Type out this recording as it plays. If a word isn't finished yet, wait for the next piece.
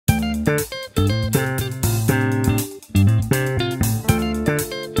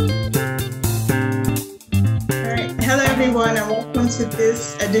Everyone, and welcome to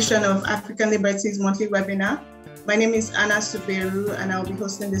this edition of African Liberties Monthly Webinar. My name is Anna Suberu, and I'll be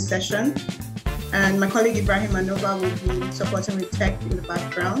hosting this session. And my colleague Ibrahim Anova will be supporting with tech in the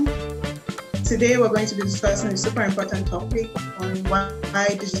background. Today, we're going to be discussing a super important topic on why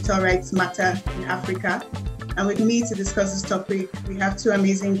digital rights matter in Africa. And with me to discuss this topic, we have two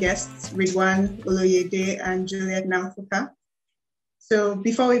amazing guests, Ridwan Oloyede and Juliet Nanfuka. So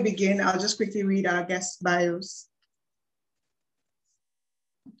before we begin, I'll just quickly read our guest bios.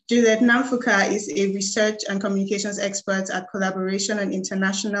 Juliet Nanfuka is a research and communications expert at Collaboration on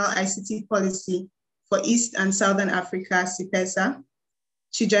International ICT Policy for East and Southern Africa, CIPESA.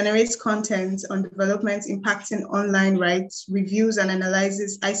 She generates content on developments impacting online rights, reviews and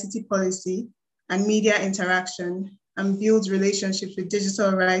analyzes ICT policy and media interaction, and builds relationships with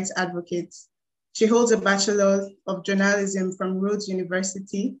digital rights advocates. She holds a Bachelor of Journalism from Rhodes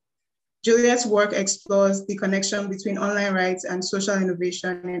University. Juliet's work explores the connection between online rights and social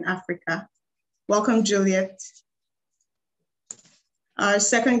innovation in Africa. Welcome, Juliet. Our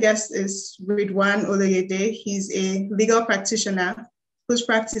second guest is Ridwan Oloyede. He's a legal practitioner whose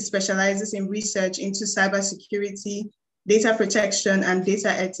practice specializes in research into cybersecurity, data protection, and data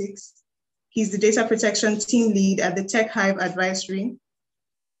ethics. He's the data protection team lead at the Tech Hive Advisory.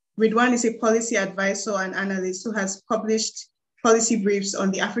 Ridwan is a policy advisor and analyst who has published policy briefs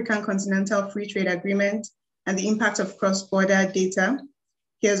on the African Continental Free Trade Agreement and the impact of cross-border data.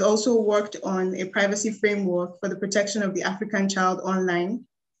 He has also worked on a privacy framework for the protection of the African child online.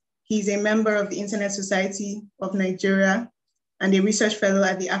 He's a member of the Internet Society of Nigeria and a research fellow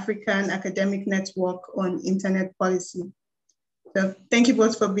at the African Academic Network on Internet Policy. So thank you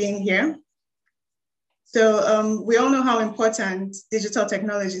both for being here. So we all know how important digital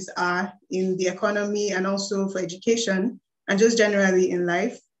technologies are in the economy and also for education, and just generally in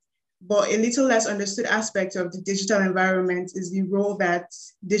life. But a little less understood aspect of the digital environment is the role that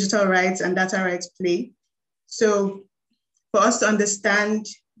digital rights and data rights play. So for us to understand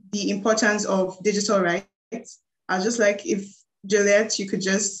the importance of digital rights, I'd just like if Juliet, you could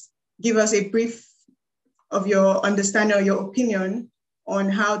just give us a brief of your understanding or your opinion on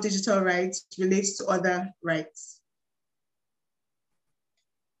how digital rights relates to other rights.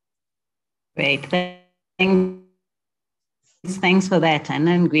 Great, Thanks for that,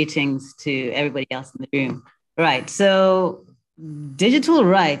 and greetings to everybody else in the room. Right, so digital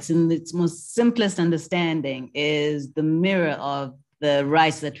rights in its most simplest understanding is the mirror of the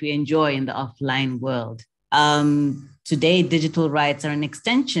rights that we enjoy in the offline world. Today, digital rights are an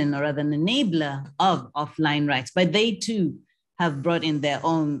extension or rather an enabler of offline rights, but they too have brought in their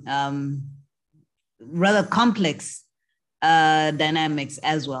own rather complex dynamics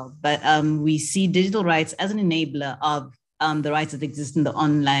as well. But we see digital rights as an enabler of the rights that exist in the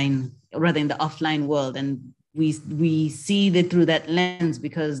online, rather in the offline world. And we see that through that lens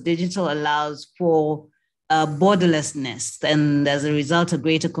because digital allows for borderlessness and as a result, a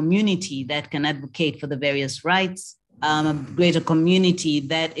greater community that can advocate for the various rights, a greater community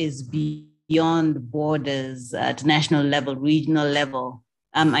that is beyond borders at national level, regional level,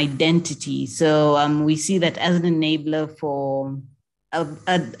 identity. So we see that as an enabler for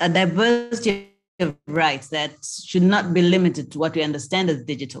a diversity of rights that should not be limited to what we understand as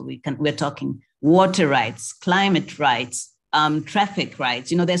digital. We're talking water rights, climate rights, traffic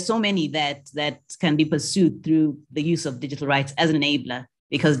rights. You know, there's so many that can be pursued through the use of digital rights as an enabler,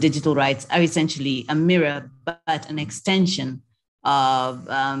 because digital rights are essentially a mirror, but an extension of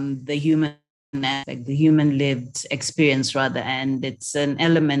the human aspect, the human lived experience rather. And it's an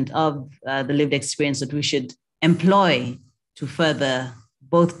element of the lived experience that we should employ to further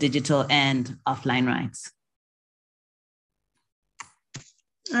both digital and offline rights.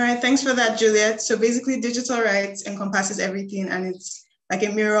 All right, thanks for that, Juliet. So basically digital rights encompasses everything and it's like a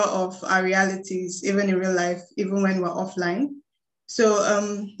mirror of our realities, even in real life, even when we're offline.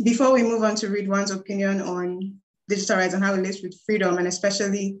 So before we move on to Ridwan's opinion on digital rights and how it relates with freedom, and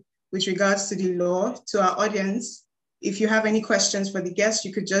especially with regards to the law, to our audience, if you have any questions for the guests,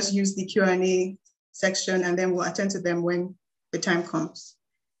 you could just use the Q&A section and then we'll attend to them when the time comes.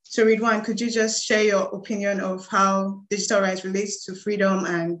 So Ridwan, could you just share your opinion of how digital rights relates to freedom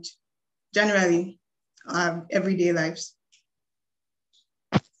and generally our everyday lives?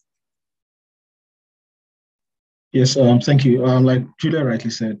 Yes, thank you. Like Julia rightly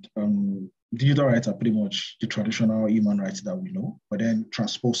said, digital rights are pretty much the traditional human rights that we know, but then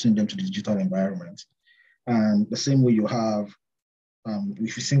transposing them to the digital environment. And the same way you have,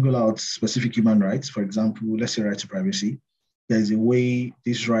 if you single out specific human rights, for example, let's say right to privacy, there's a way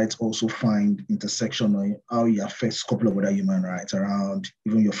these rights also find intersection on how it affects a couple of other human rights around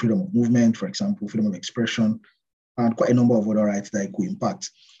even your freedom of movement, for example, freedom of expression, and quite a number of other rights that it could impact.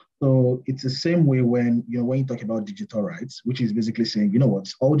 So it's the same way when you talk about digital rights, which is basically saying, you know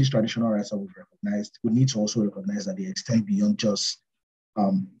what, all these traditional rights that we've recognized, we need to also recognize that they extend beyond just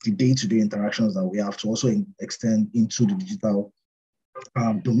the day-to-day interactions that we have to also extend into the digital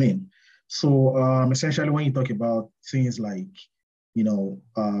domain. So essentially, when you talk about things like,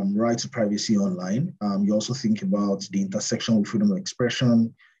 right to privacy online, you also think about the intersection with freedom of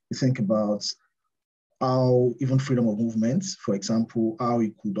expression. You think about how even freedom of movement, for example, how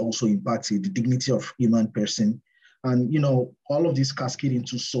it could also impact the dignity of human person. And, all of these cascade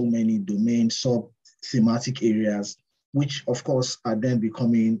into so many domains, sub-thematic areas, which of course are then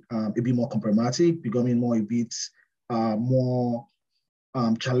becoming a bit more compromising, becoming a bit more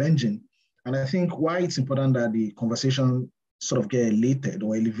challenging. And I think why it's important that the conversation sort of get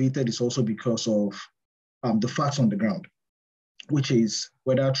elevated is also because of the facts on the ground, which is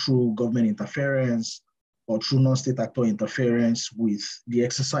whether through government interference or through non-state actor interference with the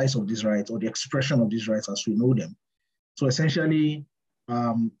exercise of these rights or the expression of these rights as we know them. So essentially,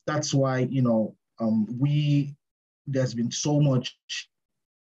 that's why, there's been so much,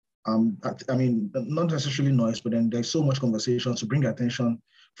 not necessarily noise, but then there's so much conversation to bring attention,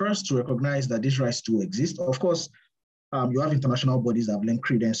 first to recognize that these rights do exist. Of course, you have international bodies that have lent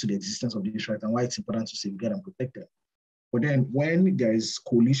credence to the existence of these rights and why it's important to safeguard and protect them. But then when there is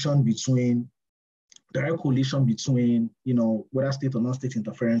direct coalition between, whether state or non-state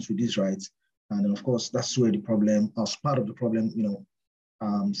interference with these rights, and then of course, that's where the problem, as part of the problem,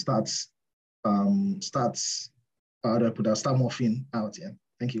 start morphing out. Yeah,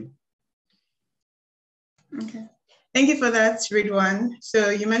 thank you. Okay, thank you for that, Ridwan. So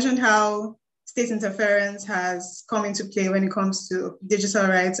you mentioned how state interference has come into play when it comes to digital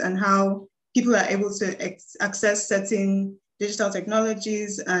rights and how people are able to access certain digital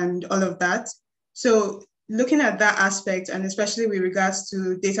technologies and all of that. So looking at that aspect, and especially with regards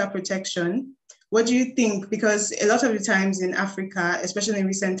to data protection, what do you think? Because a lot of the times in Africa, especially in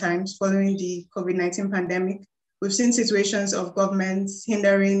recent times following the COVID-19 pandemic, we've seen situations of governments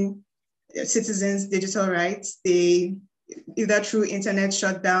hindering citizens' digital rights. They, either through internet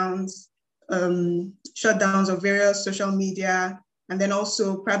shutdowns of various social media, and then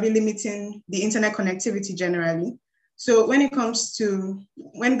also probably limiting the internet connectivity generally. So when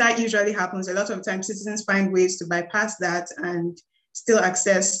that usually happens, a lot of times citizens find ways to bypass that and still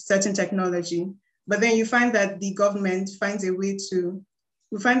access certain technology. But then you find that the government finds a way to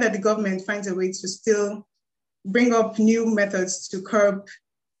still bring up new methods to curb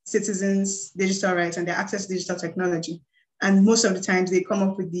citizens' digital rights and their access to digital technology. And most of the times they come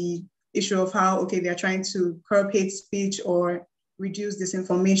up with the issue of how, they're trying to curb hate speech or reduce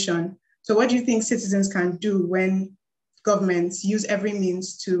disinformation. So what do you think citizens can do when governments use every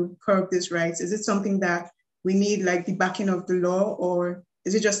means to curb these rights? Is it something that we need like the backing of the law, or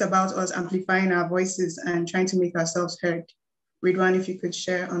is it just about us amplifying our voices and trying to make ourselves heard? Ridwan, if you could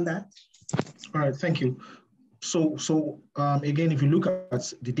share on that. All right, thank you. So again, if you look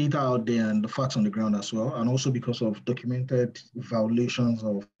at the data out there and the facts on the ground as well, and also because of documented violations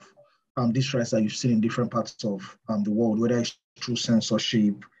of these rights that you've seen in different parts of the world, whether it's through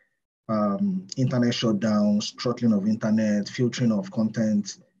censorship, internet shutdowns, throttling of internet, filtering of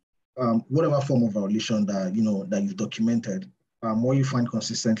content, whatever form of violation that you've documented, what you find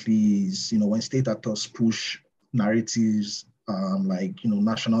consistently is when state actors push narratives like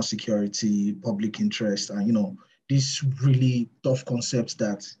national security, public interest, and these really tough concepts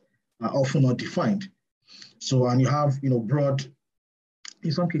that are often not defined. So, and you have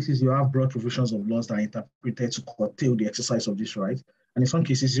in some cases you have broad provisions of laws that are interpreted to curtail the exercise of this right. And in some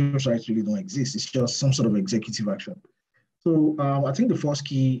cases, those rights really don't exist. It's just some sort of executive action. So I think the first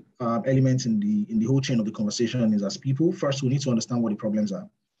key element in the whole chain of the conversation is, as people, first we need to understand what the problems are.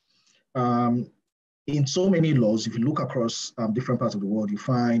 In so many laws, if you look across different parts of the world, you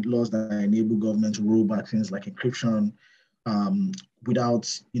find laws that enable government to roll back things like encryption without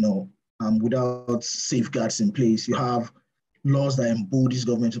safeguards in place. You have laws that embodies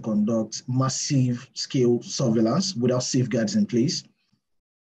government to conduct massive scale surveillance without safeguards in place.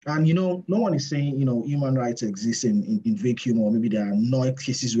 And, no one is saying, human rights exist in vacuum, or maybe there are no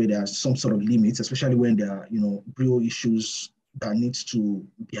cases where there are some sort of limits, especially when there are, real issues that needs to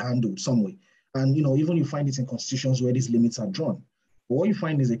be handled some way. And, even you find it in constitutions where these limits are drawn. But what you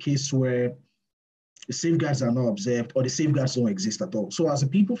find is a case where the safeguards are not observed or the safeguards don't exist at all. So as a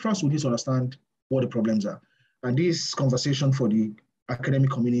people, first, we need to understand what the problems are. And this conversation for the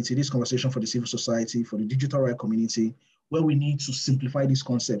academic community, this conversation for the civil society, for the digital right community, where we need to simplify this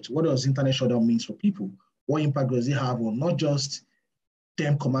concept. What does internet shutdown mean for people? What impact does it have on not just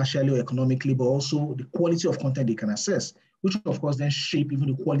them commercially or economically, but also the quality of content they can access, which of course then shape even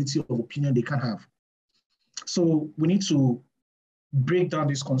the quality of opinion they can have. So we need to break down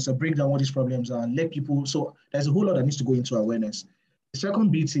this concept, break down what these problems are, and let people, so there's a whole lot that needs to go into awareness. The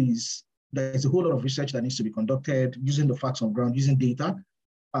second bit is there's a whole lot of research that needs to be conducted using the facts on ground, using data,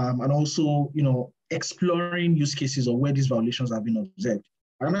 and also, exploring use cases of where these violations have been observed.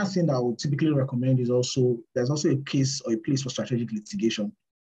 Another thing that I would typically recommend is there's also a case or a place for strategic litigation.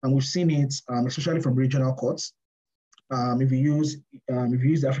 And we've seen it, especially from regional courts. If you use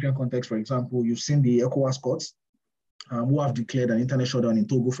the African context, for example, you've seen the ECOWAS courts, who have declared an internet shutdown in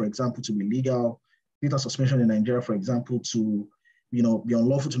Togo, for example, to be legal, data suspension in Nigeria, for example, to be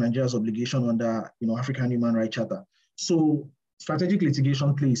unlawful to Nigeria's obligation under African Human Rights Charter. So strategic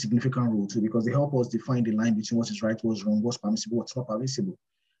litigation plays a significant role too, because they help us define the line between what is right, what's wrong, what's permissible, what's not permissible.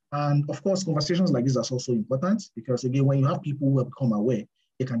 And of course, conversations like this are also important because, again, when you have people who have become aware,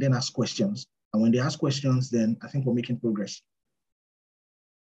 they can then ask questions. And when they ask questions, then I think we're making progress.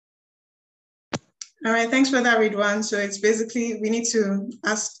 All right, thanks for that, Ridwan. So it's basically, we need to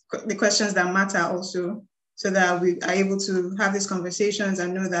ask the questions that matter also, so that we are able to have these conversations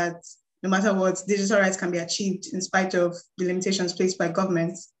and know that no matter what, digital rights can be achieved in spite of the limitations placed by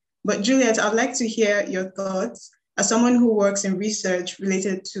governments. But Juliet, I'd like to hear your thoughts as someone who works in research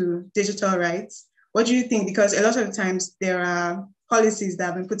related to digital rights. What do you think? Because a lot of times there are policies that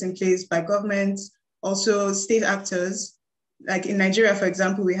have been put in place by governments, also state actors. Like in Nigeria, for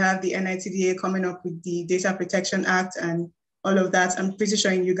example, we have the NITDA coming up with the Data Protection Act and all of that. I'm pretty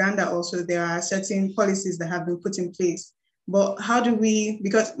sure in Uganda also there are certain policies that have been put in place. But how do we,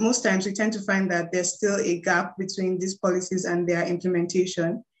 because most times we tend to find that there's still a gap between these policies and their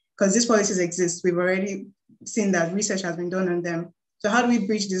implementation, because these policies exist. We've already seen that research has been done on them. So how do we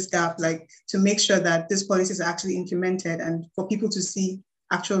bridge this gap, like to make sure that these policies are actually implemented and for people to see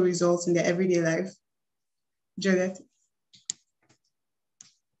actual results in their everyday life? Juliet?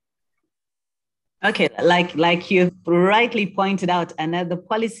 Okay, like you rightly pointed out, and the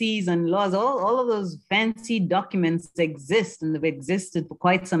policies and laws, all of those fancy documents exist and they've existed for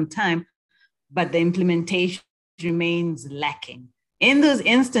quite some time, but the implementation remains lacking. In those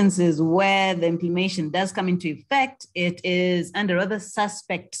instances where the implementation does come into effect, it is under other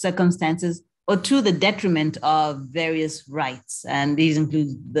suspect circumstances or to the detriment of various rights. And these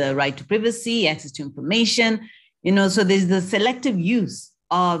include the right to privacy, access to information, so there's the selective use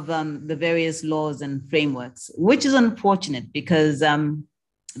of the various laws and frameworks, which is unfortunate because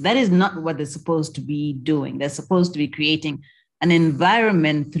that is not what they're supposed to be doing. They're supposed to be creating an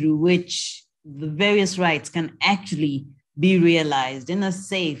environment through which the various rights can actually be realized in a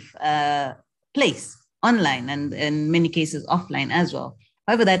safe place, online and in many cases offline as well.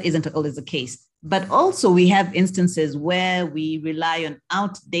 However, that isn't always the case. But also we have instances where we rely on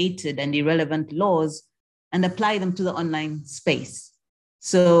outdated and irrelevant laws and apply them to the online space.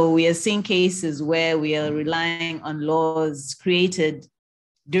 So we are seeing cases where we are relying on laws created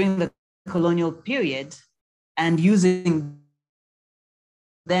during the colonial period and using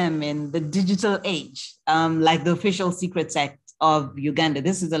them in the digital age, like the Official Secrets Act of Uganda.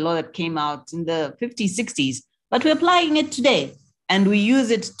 This is a law that came out in the 50s, 60s, but we're applying it today. And we use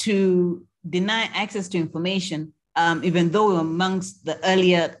it to deny access to information, even though we're amongst the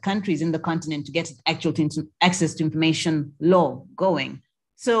earlier countries in the continent to get actual access to information law going.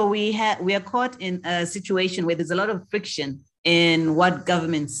 So we are caught in a situation where there's a lot of friction in what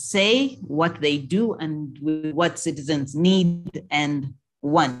governments say, what they do, and what citizens need and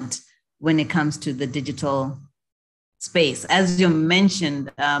want when it comes to the digital space. As you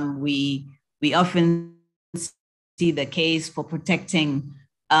mentioned, we often see the case for protecting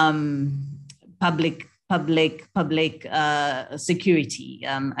public security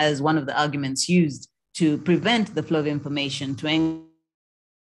as one of the arguments used to prevent the flow of information,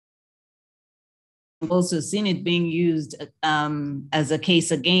 also seen it being used as a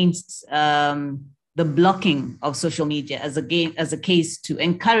case against the blocking of social media, as a case to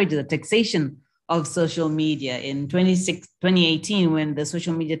encourage the taxation of social media. In 2018, when the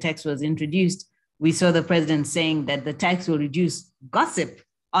social media tax was introduced, we saw the president saying that the tax will reduce gossip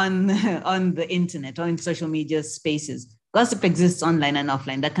on the internet, on social media spaces. Gossip exists online and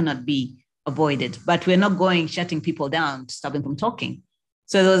offline. That cannot be avoided. But we're not shutting people down to stop them from talking.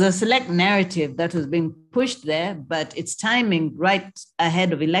 So there was a select narrative that was being pushed there, but its timing right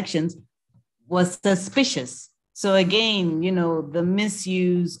ahead of elections was suspicious. So again, the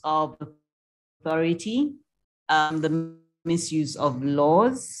misuse of authority, the misuse of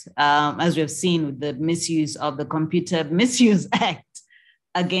laws, as we have seen with the misuse of the Computer Misuse Act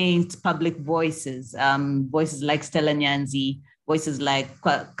against public voices, voices like Stella Nyanzi, voices like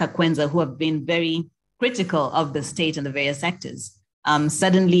Kakwenza, who have been very critical of the state and the various sectors.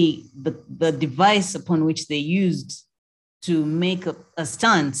 Suddenly, the device upon which they used to make a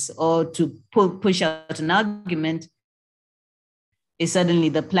stance or to push out an argument is suddenly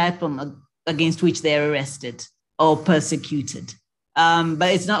the platform against which they're arrested or persecuted. But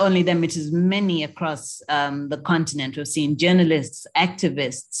it's not only them, it is many across the continent. We've seen journalists,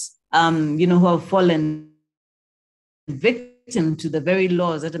 activists, who have fallen victim to the very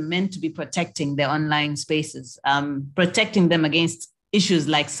laws that are meant to be protecting their online spaces, protecting them against issues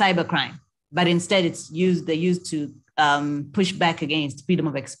like cybercrime. But instead, they're used to push back against freedom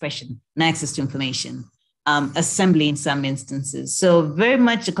of expression and access to information, assembly in some instances. So very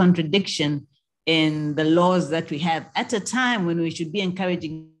much a contradiction in the laws that we have at a time when we should be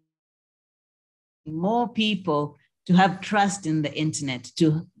encouraging more people to have trust in the internet,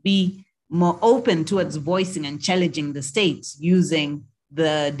 to be more open towards voicing and challenging the state using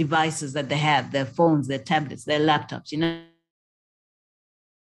the devices that they have, their phones, their tablets, their laptops,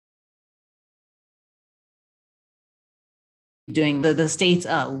 doing the states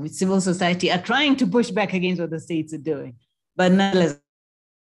are, with civil society are trying to push back against what the states are doing. But nonetheless,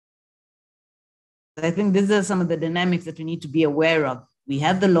 I think these are some of the dynamics that we need to be aware of. We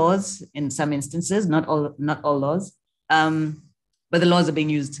have the laws in some instances, not all laws, but the laws are being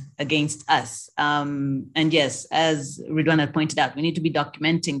used against us. And yes, as Ridwan had pointed out, we need to be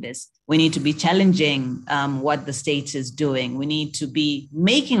documenting this. We need to be challenging what the state is doing. We need to be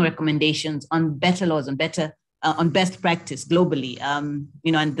making recommendations on better laws, on best practice globally. And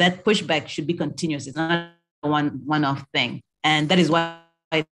that pushback should be continuous. It's not a one-off thing. And that is why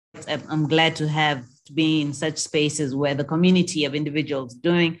I'm glad to be in such spaces where the community of individuals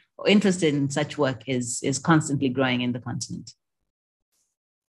doing or interested in such work is constantly growing in the continent.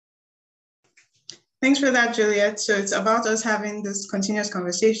 Thanks for that, Juliet. So it's about us having these continuous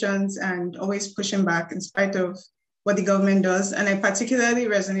conversations and always pushing back in spite of what the government does. And I particularly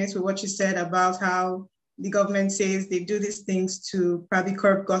resonate with what you said about how the government says they do these things to probably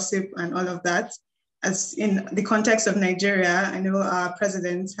curb gossip and all of that. As in the context of Nigeria, I know our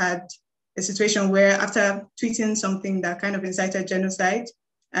president had a situation where after tweeting something that kind of incited genocide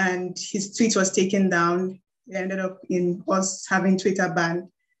and his tweet was taken down, it ended up in us having Twitter banned.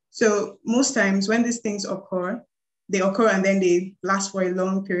 So most times when these things occur, they occur and then they last for a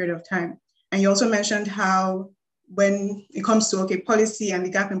long period of time. And you also mentioned how when it comes to policy and the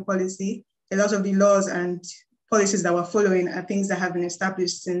gap in policy, a lot of the laws and policies that we're following are things that have been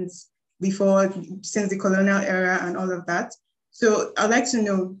established since the colonial era and all of that. So I'd like to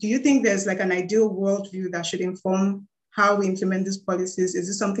know, do you think there's like an ideal worldview that should inform how we implement these policies? Is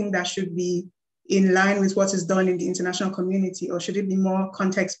this something that should be in line with what is done in the international community, or should it be more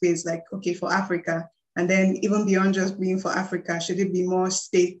context-based, like, for Africa? And then even beyond just being for Africa, should it be more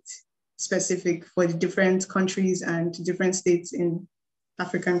state-specific for the different countries and different states in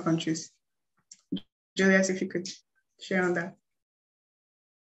African countries? Juliet, if you could share on that.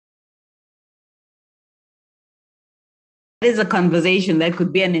 It is a conversation that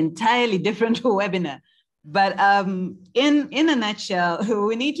could be an entirely different webinar. But in a nutshell,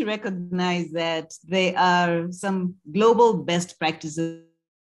 we need to recognize that there are some global best practices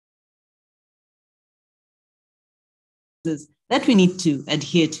that we need to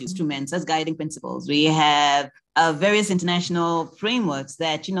adhere to, instruments as guiding principles. We have various international frameworks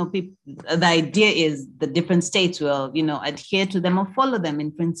that, the idea is the different states will, adhere to them or follow them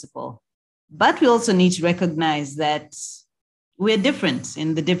in principle. But we also need to recognize that we're different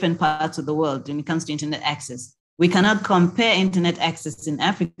in the different parts of the world when it comes to internet access. We cannot compare internet access in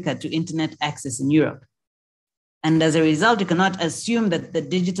Africa to internet access in Europe. And as a result, you cannot assume that the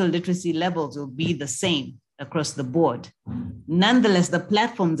digital literacy levels will be the same across the board. Nonetheless, the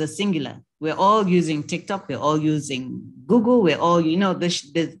platforms are singular. We're all using TikTok, we're all using Google, we're all,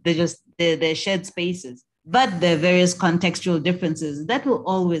 they're shared spaces. But there are various contextual differences that will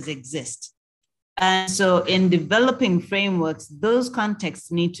always exist. And so in developing frameworks, those contexts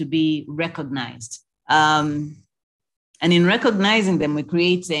need to be recognized. And in recognizing them, we're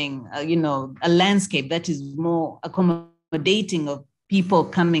creating, a landscape that is more accommodating of people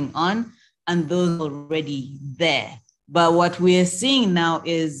coming on and those already there. But what we're seeing now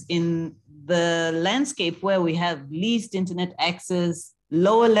is in the landscape where we have least internet access,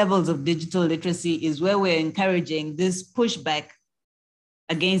 lower levels of digital literacy is where we're encouraging this pushback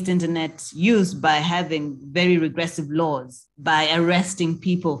against internet use by having very regressive laws, by arresting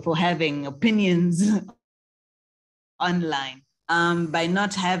people for having opinions online, by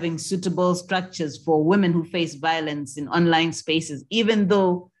not having suitable structures for women who face violence in online spaces, even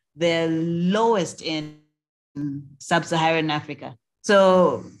though they're lowest in sub-Saharan Africa.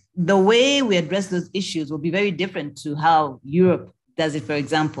 So the way we address those issues will be very different to how Europe does it, for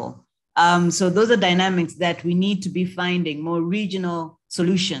example. So those are dynamics that we need to be finding more regional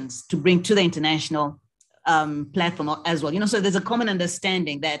solutions to bring to the international platform as well. So there's a common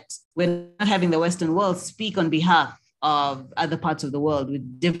understanding that we're not having the Western world speak on behalf of other parts of the world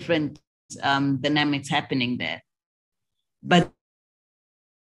with different dynamics happening there. But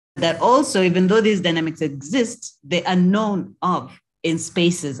that also, even though these dynamics exist, they are known of in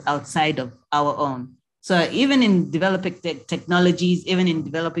spaces outside of our own. So even in developing technologies, even in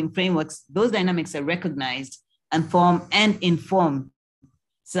developing frameworks, those dynamics are recognized and inform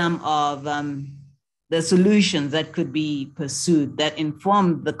some of the solutions that could be pursued, that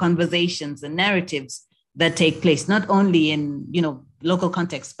inform the conversations and narratives that take place, not only in local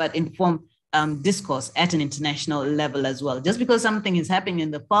context, but inform discourse at an international level as well. Just because something is happening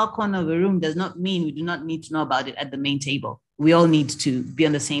in the far corner of a room does not mean we do not need to know about it at the main table. We all need to be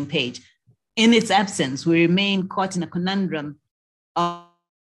on the same page. In its absence, we remain caught in a conundrum of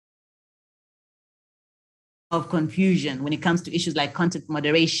confusion when it comes to issues like content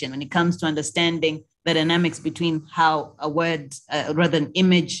moderation, when it comes to understanding the dynamics between how a word, rather an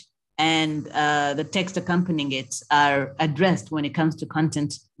image, and the text accompanying it are addressed when it comes to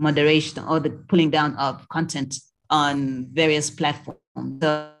content moderation or the pulling down of content on various platforms.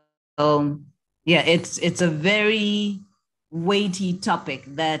 So yeah, it's a very weighty topic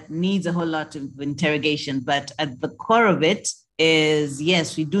that needs a whole lot of interrogation, but at the core of it is,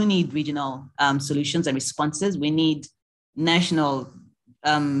 yes, we do need regional solutions and responses. We need national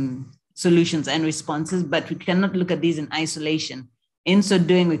solutions and responses, but we cannot look at these in isolation. In so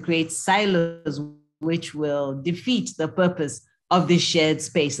doing, we create silos which will defeat the purpose of this shared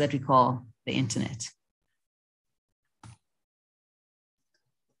space that we call the internet.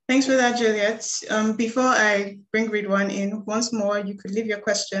 Thanks for that, Juliet. Before I bring Ridwan in, once more, you could leave your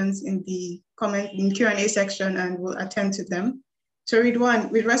questions in the Q&A section and we'll attend to them. So Ridwan,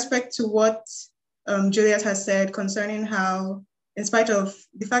 with respect to what Juliet has said concerning how, in spite of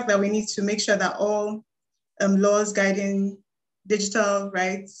the fact that we need to make sure that all laws guiding digital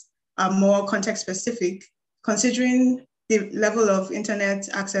rights are more context specific, considering the level of internet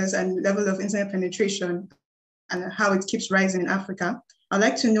access and level of internet penetration and how it keeps rising in Africa, I'd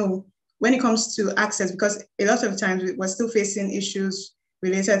like to know when it comes to access, because a lot of times we're still facing issues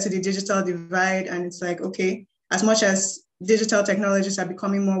related to the digital divide. And it's like, okay, as much as digital technologies are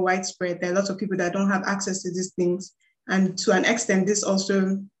becoming more widespread, there are lots of people that don't have access to these things. And to an extent, this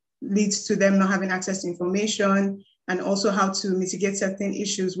also leads to them not having access to information, and also how to mitigate certain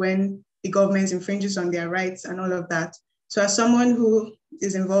issues when the government infringes on their rights and all of that. So as someone who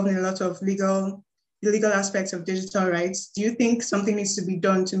is involved in a lot of the legal aspects of digital rights, do you think something needs to be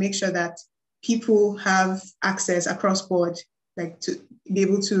done to make sure that people have access across board, like to be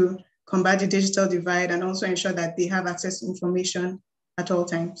able to combat the digital divide and also ensure that they have access to information at all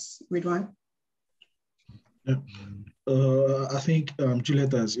times? Ridwan? Yeah. I think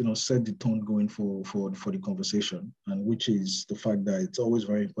Juliet has, set the tone going for the conversation, and which is the fact that it's always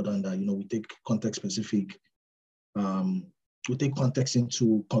very important that we take context specific, we take context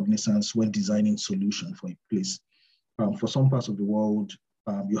into cognizance when designing solution for a place. For some parts of the world,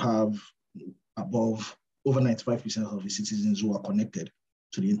 you have over 95% of the citizens who are connected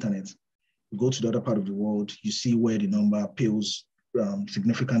to the internet. You go to the other part of the world, you see where the number pales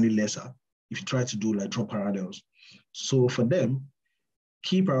significantly lesser if you try to draw parallels. So for them,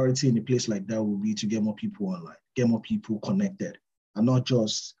 key priority in a place like that will be to get more people online, get more people connected, and not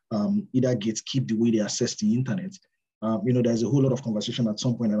just either keep the way they access the internet. There's a whole lot of conversation at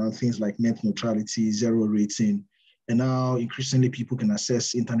some point around things like net neutrality, zero rating, and now increasingly people can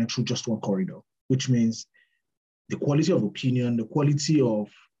access internet through just one corridor, which means the quality of opinion, the quality of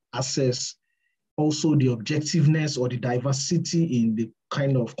access, also the objectiveness or the diversity in the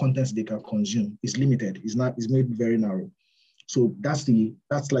kind of contents they can consume is limited. It's made very narrow. So so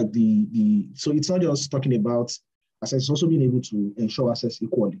it's not just talking about access, it's also being able to ensure access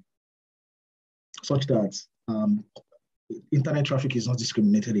equally, such that internet traffic is not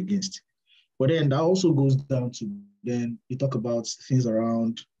discriminated against. But then that also goes down to, then you talk about things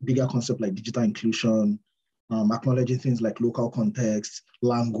around bigger concepts like digital inclusion, acknowledging things like local context,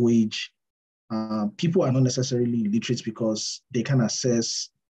 language. People are not necessarily literate because they can access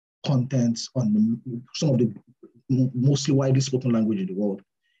content on some of the mostly widely spoken language in the world.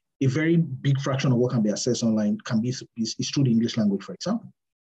 A very big fraction of what can be accessed online is through the English language, for example.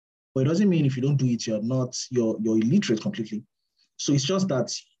 But it doesn't mean if you don't do it, you're illiterate completely. So it's just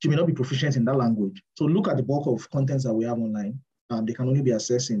that you may not be proficient in that language. So look at the bulk of contents that we have online. They can only be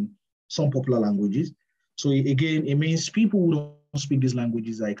accessed in some popular languages. So again, it means people who don't speak these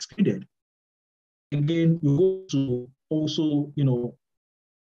languages are excluded. Again, you go to also,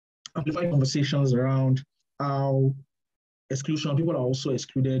 amplify conversations around how exclusion, people are also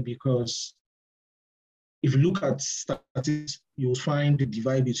excluded because if you look at statistics, you'll find the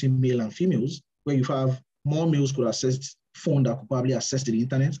divide between male and females, where you have more males could access phone that could probably access to the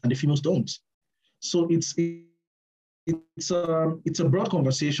internet, and the females don't. So it's a broad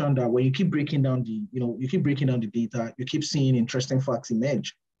conversation that when you keep breaking down the data, you keep seeing interesting facts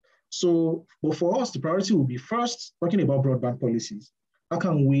emerge. So, but for us, the priority will be first talking about broadband policies. How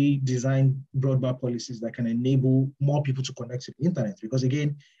can we design broadband policies that can enable more people to connect to the internet? Because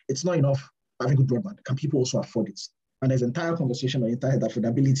again, it's not enough having good broadband. Can people also afford it? And there's an entire conversation on internet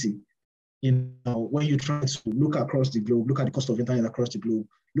affordability. When you try to look across the globe, look at the cost of internet across the globe,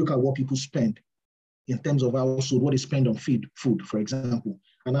 look at what people spend in terms of household, what they spend on food, for example,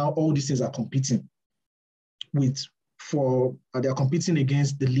 and how all these things are competing they're competing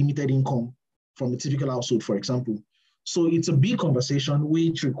against the limited income from a typical household, for example. So it's a big conversation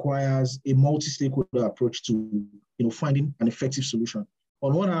which requires a multi-stakeholder approach to finding an effective solution.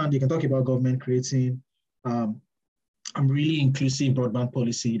 On one hand, you can talk about government creating a really inclusive broadband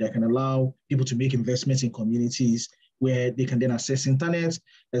policy that can allow people to make investments in communities where they can then access internet.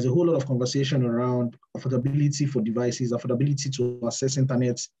 There's a whole lot of conversation around affordability for devices, affordability to access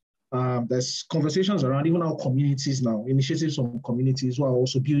internet. There's conversations around even how communities now, initiatives from communities who are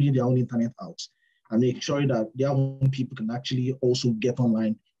also building their own internet out and make sure that their own people can actually also get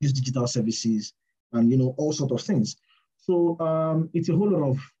online, use digital services, and all sorts of things. So it's a whole lot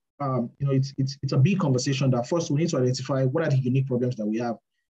of it's a big conversation that first we need to identify what are the unique problems that we have.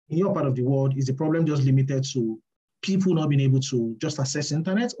 In your part of the world, is the problem just limited to people not being able to just access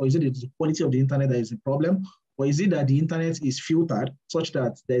internet, or is it the quality of the internet that is the problem? Or is it that the internet is filtered such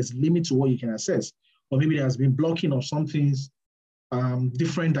that there's limit to what you can access? Or maybe there has been blocking of some things,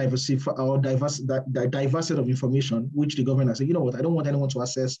 different diversity of information, which the government has said, I don't want anyone to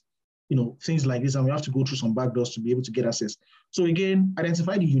access, things like this, and we have to go through some back doors to be able to get access. So again,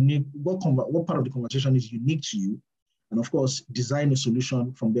 identify the unique, what part of the conversation is unique to you, and of course, design a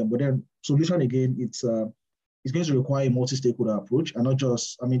solution from them. But then solution again, it's going to require a multi-stakeholder approach, and not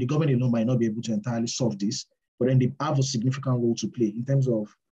just, the government alone might not be able to entirely solve this, but then they have a significant role to play in terms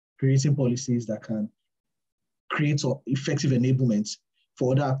of creating policies that can create effective enablement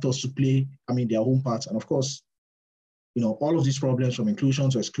for other actors to play, their own part. And of course, all of these problems from inclusion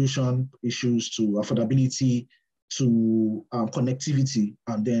to exclusion issues to affordability to connectivity,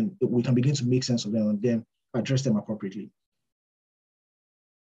 and then we can begin to make sense of them and then address them appropriately.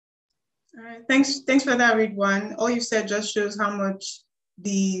 All right, thanks for that, Ridwan. All you said just shows how much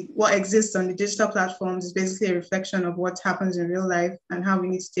what exists on the digital platforms is basically a reflection of what happens in real life and how we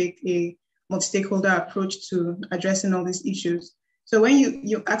need to take a multi-stakeholder approach to addressing all these issues. So when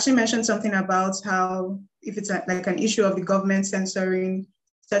you actually mentioned something about how if it's like an issue of the government censoring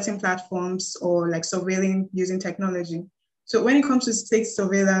certain platforms or like surveilling using technology. So when it comes to state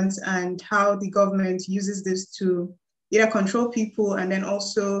surveillance and how the government uses this to either control people and then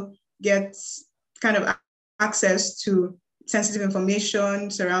also get kind of access to sensitive information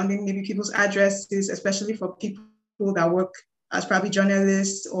surrounding maybe people's addresses, especially for people that work as probably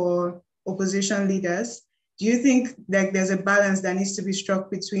journalists or opposition leaders. Do you think that there's a balance that needs to be struck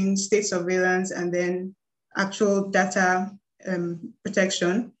between state surveillance and then actual data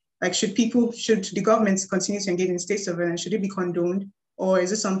protection? Like should the government continue to engage in state surveillance? Should it be condoned? Or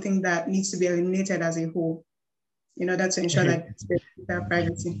is it something that needs to be eliminated as a whole in order to ensure that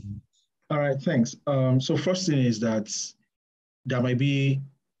privacy? All right, thanks. So first thing is that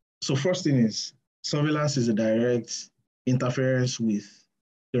surveillance is a direct interference with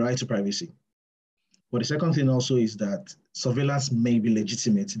the right to privacy. But the second thing also is that surveillance may be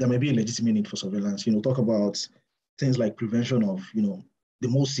legitimate. There may be a legitimate need for surveillance. Talk about things like prevention of, the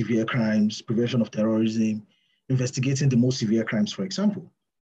most severe crimes, prevention of terrorism, investigating the most severe crimes, for example.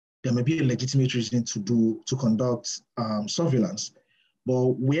 There may be a legitimate reason to conduct surveillance.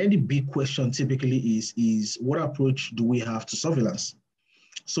 But where the big question typically is what approach do we have to surveillance?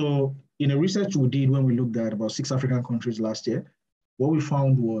 So in a research we did when we looked at about 6 African countries last year, what we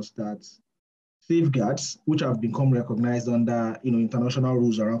found was that safeguards, which have become recognized under international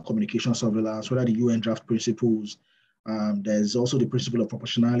rules around communication surveillance, whether the UN draft principles, there's also the principle of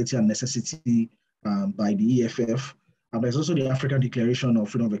proportionality and necessity by the EFF, and there's also the African Declaration of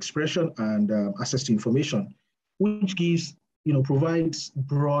Freedom of Expression and Access to Information, which gives provides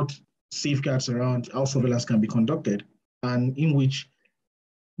broad safeguards around how surveillance can be conducted, and in which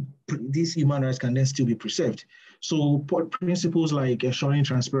these human rights can then still be preserved. So principles like ensuring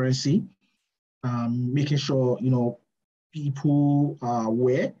transparency, making sure people are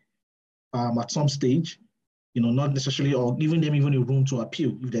aware at some stage, not necessarily, or giving them even a room to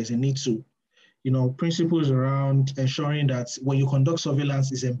appeal if there's a need to. Principles around ensuring that when you conduct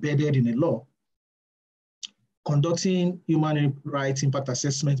surveillance is embedded in a law, conducting human rights impact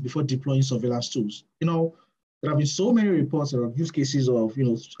assessment before deploying surveillance tools. There have been so many reports of use cases of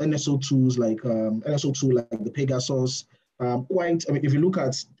NSO tools like NSO tool like the Pegasus. If you look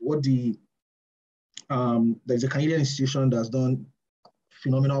at what there's a Canadian institution that's done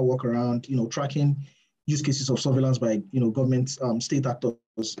phenomenal work around tracking use cases of surveillance by government state actors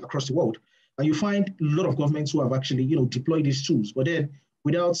across the world, and you find a lot of governments who have actually deployed these tools, but then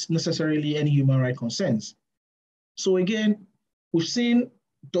without necessarily any human rights concerns. So again, we've seen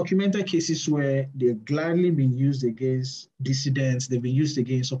documented cases where they've gladly been used against dissidents, they've been used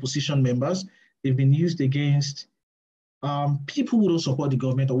against opposition members, they've been used against people who don't support the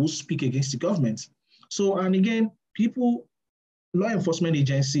government or who speak against the government. So, and again, law enforcement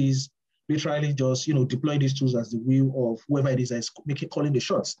agencies literally just deploy these tools as the will of whoever it is that is calling the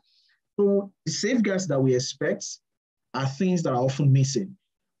shots. So the safeguards that we expect are things that are often missing.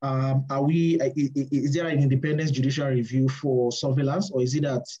 Is there an independent judicial review for surveillance, or is it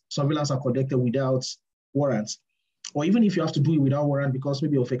that surveillance are conducted without warrants? Or even if you have to do it without warrant because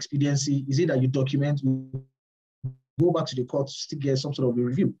maybe of expediency, is it that you document, you go back to the court to still get some sort of a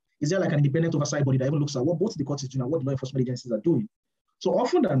review? Is there like an independent oversight body that even looks at what both the courts is doing and what the law enforcement agencies are doing? So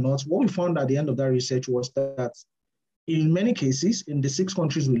often than not, what we found at the end of that research was that in many cases, in the 6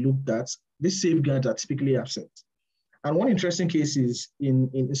 countries we looked at, these safeguards are typically absent. And one interesting case is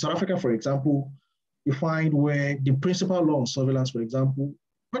in South Africa, for example, you find where the principal law on surveillance, for example,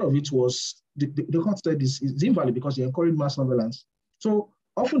 part of it was the court said is invalid because they encourage mass surveillance. So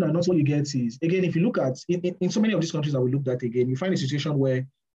often than not, what you get is, again, if you look at, in so many of these countries that we looked at again, you find a situation where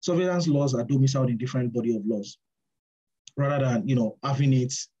surveillance laws are domiciled in different body of laws, rather than, having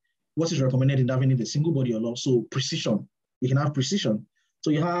it, what is recommended in having it a single body of law. So precision, you can have precision.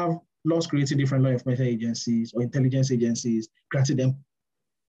 So you have laws creating different law enforcement agencies or intelligence agencies, granting them,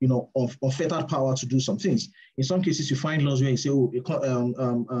 unfettered power to do some things. In some cases, you find laws where you say, the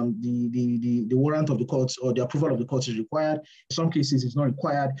warrant of the courts or the approval of the courts is required. In some cases, it's not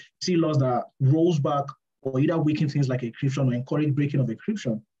required. You see laws that rolls back or either weaken things like encryption or encourage breaking of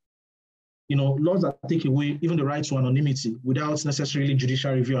encryption. Laws that take away even the right to anonymity without necessarily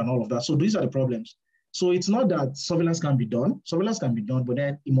judicial review and all of that. So these are the problems. So it's not that surveillance can be done. Surveillance can be done, but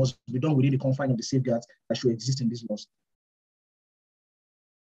then it must be done within the confines of the safeguards that should exist in these laws.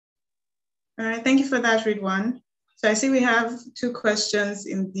 All right, thank you for that, Ridwan. So I see we have 2 questions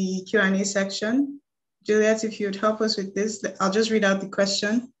in the Q&A section. Juliet, if you'd help us with this, I'll just read out the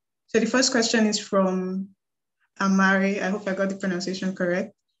question. So the first question is from Amari. I hope I got the pronunciation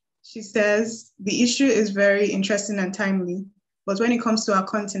correct. She says, the issue is very interesting and timely, but when it comes to our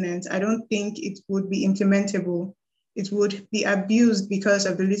continent, I don't think it would be implementable. It would be abused because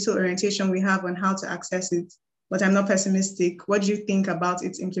of the little orientation we have on how to access it, but I'm not pessimistic. What do you think about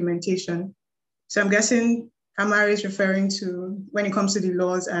its implementation? So I'm guessing Amari is referring to when it comes to the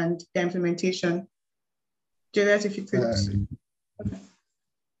laws and the implementation. Juliet, if you could.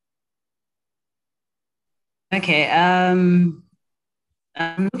 Okay.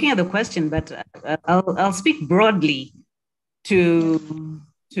 I'm looking at the question, but I'll speak broadly to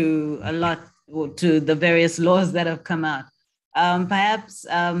a lot, to the various laws that have come out. Perhaps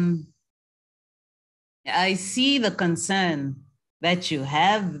I see the concern that you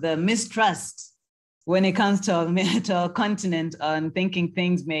have, the mistrust when it comes to our continent on thinking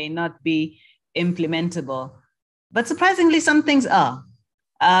things may not be implementable. But surprisingly, some things are.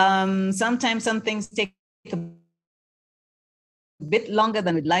 Sometimes some things take a bit longer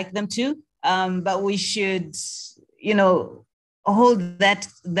than we'd like them to, but we should, hold that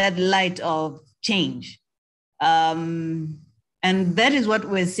light of change. And that is what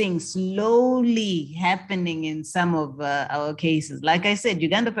we're seeing slowly happening in some of our cases. Like I said,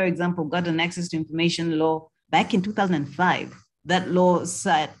 Uganda, for example, got an access to information law back in 2005. That law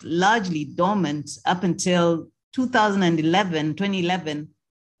sat largely dormant up until 2011,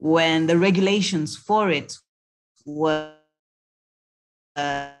 when the regulations for it were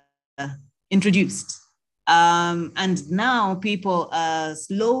introduced. And now people are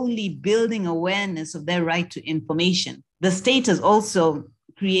slowly building awareness of their right to information. The state has also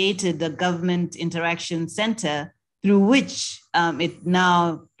created a government interaction center through which it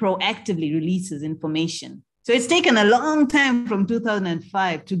now proactively releases information. So it's taken a long time from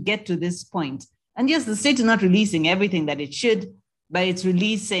 2005 to get to this point. And yes, the state is not releasing everything that it should, but it's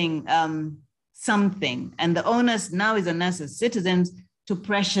releasing something. And the onus now is on us as citizens to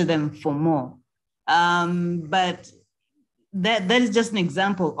pressure them for more. But that is just an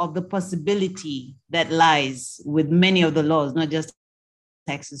example of the possibility that lies with many of the laws, not just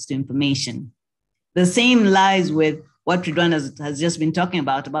access to information. The same lies with what Ridwan has just been talking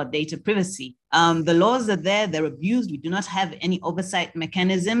about data privacy. The laws are there, they're abused. We do not have any oversight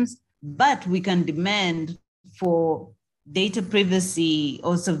mechanisms, but we can demand for data privacy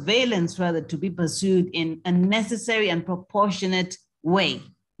or surveillance rather to be pursued in a necessary and proportionate way,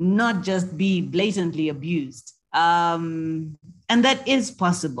 not just be blatantly abused. And that is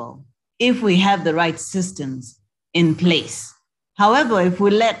possible if we have the right systems in place. However, if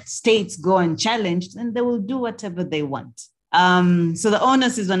we let states go unchallenged, then they will do whatever they want. So the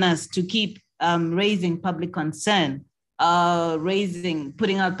onus is on us to keep raising public concern,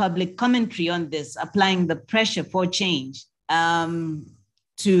 putting out public commentary on this, applying the pressure for change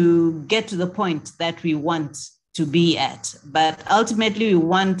to get to the point that we want to be at. But ultimately, we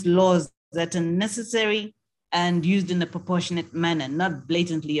want laws that are necessary and used in a proportionate manner, not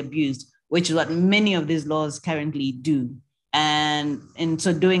blatantly abused, which is what many of these laws currently do. And in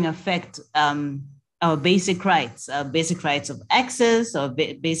so doing affect our basic rights of access, our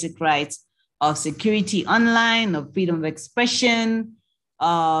basic rights of security online, of freedom of expression.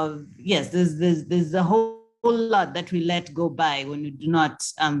 Yes, there's a whole lot that we let go by when we do not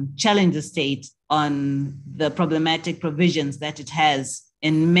challenge the state on the problematic provisions that it has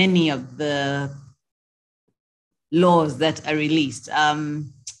in many of the laws that are released.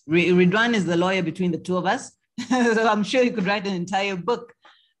 Ridwan is the lawyer between the two of us. So I'm sure he could write an entire book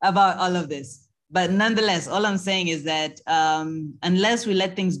about all of this. But nonetheless, all I'm saying is that unless we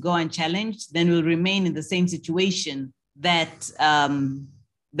let things go unchallenged, then we'll remain in the same situation that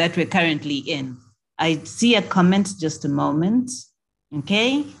we're currently in. I see a comment, just a moment.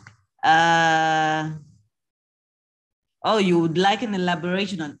 Okay. You would like an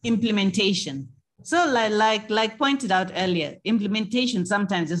elaboration on implementation. So like pointed out earlier, implementation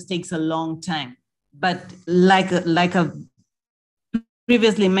sometimes just takes a long time. But like I've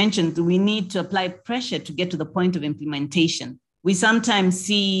previously mentioned, we need to apply pressure to get to the point of implementation. We sometimes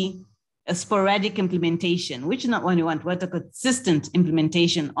see a sporadic implementation, which is not what we want. We want a consistent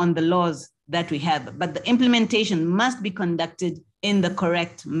implementation on the laws that we have, but the implementation must be conducted in the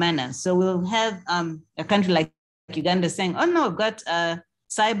correct manner. So we'll have a country like Uganda saying, oh no, I've got a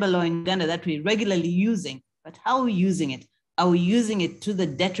cyber law in Uganda that we're regularly using, but how are we using it? Are we using it to the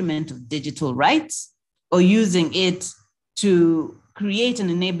detriment of digital rights, or using it to create an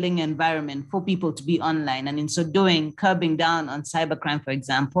enabling environment for people to be online? And in so doing, curbing down on cybercrime, for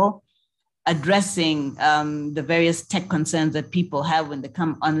example, addressing the various tech concerns that people have when they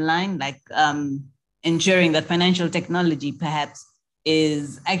come online, like ensuring that financial technology perhaps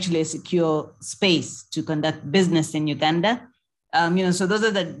is actually a secure space to conduct business in Uganda. So those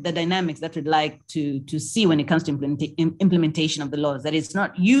are the dynamics that we'd like to see when it comes to implementation of the laws, that it's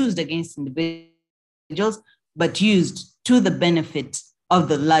not used against individuals, but used to the benefit of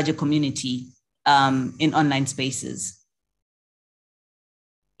the larger community in online spaces.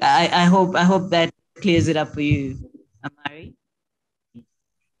 I hope that clears it up for you, Amari.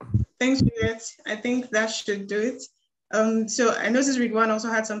 Thanks, Juliet. I think that should do it. So I noticed Ridwan also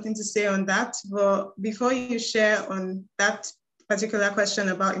had something to say on that, but before you share on that particular question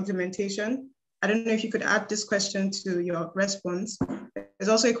about implementation, I don't know if you could add this question to your response. There's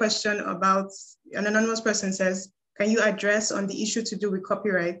also a question about, an anonymous person says, can you address on the issue to do with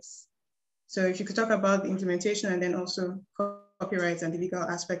copyrights? So if you could talk about the implementation and then also copyrights and the legal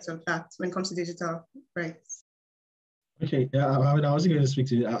aspects of that when it comes to digital rights. Okay, yeah, I wasn't going to speak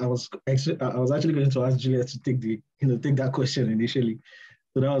to you. I was actually going to ask Juliet to take that question initially.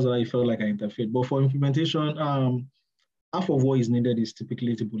 So that was why I felt like I interfered. But for implementation, half of what is needed is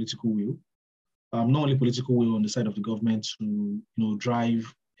typically the political will. Not only political will on the side of the government to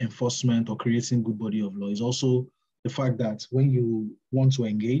drive enforcement or creating good body of law, is also the fact that when you want to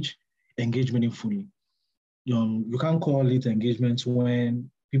engage meaningfully. You can't call it engagement when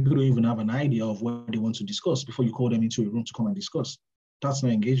people don't even have an idea of what they want to discuss before you call them into a room to come and discuss. That's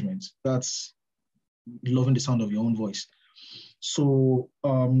not engagement. That's loving the sound of your own voice. So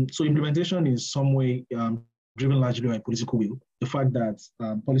implementation is some way driven largely by political will. The fact that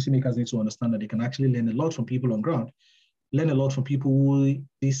policymakers need to understand that they can actually learn a lot from people on ground, learn a lot from people who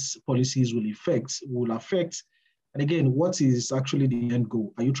these policies will affect. And again, what is actually the end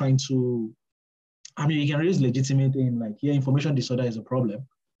goal? Are you trying to, you can raise legitimate in like, information disorder is a problem,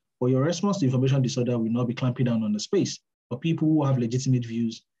 but your response to information disorder will not be clamping down on the space for people who have legitimate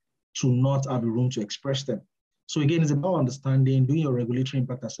views to not have a room to express them. So again, it's about understanding, doing your regulatory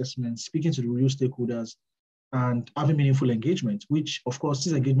impact assessment, speaking to the real stakeholders, and having meaningful engagement, which of course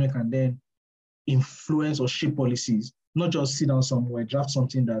this engagement can then influence or shape policies, not just sit down somewhere, draft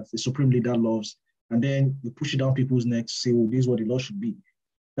something that the supreme leader loves, and then you push it down people's necks, say, oh, this is what the law should be.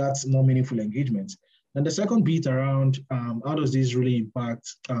 That's not meaningful engagement. And the second bit around how does this really impact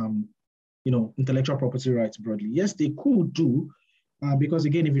intellectual property rights broadly? Yes, they could do, because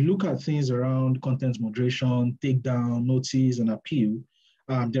again, if you look at things around content moderation, takedown, notice, and appeal,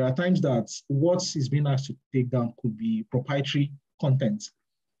 there are times that what is being asked to take down could be proprietary content.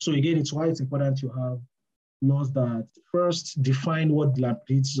 So again, it's why it's important to have laws that first define what the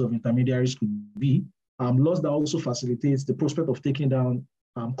liabilities of intermediaries could be, laws that also facilitates the prospect of taking down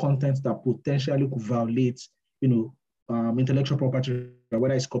content that potentially could violate, intellectual property,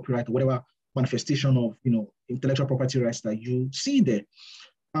 whether it's copyright or whatever manifestation of, intellectual property rights that you see there.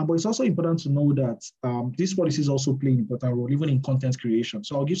 But it's also important to know that these policies also play an important role, even in content creation.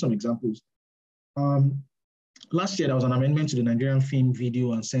 So I'll give some examples. Last year, there was an amendment to the Nigerian Film,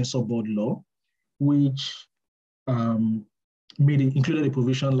 Video, and Censor Board law, which included a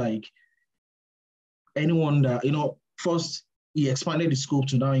provision like anyone that, first, he expanded the scope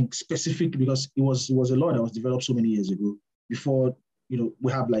to now in specific, because it was a law that was developed so many years ago before,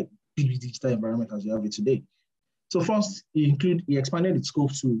 we have like big digital environment as we have it today. So first, he expanded its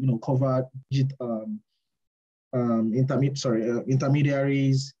scope to, cover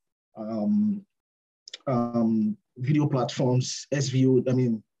intermediaries, video platforms,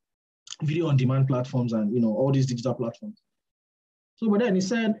 SVO, video on demand platforms, and all these digital platforms. So, but then he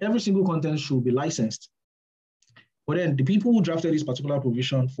said every single content should be licensed. But then the people who drafted this particular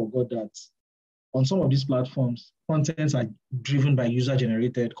provision forgot that on some of these platforms, contents are driven by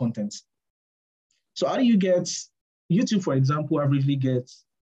user-generated content. So how do you get, YouTube, for example, averagely gets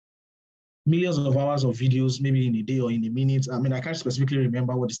millions of hours of videos, maybe in a day or in a minute. I can't specifically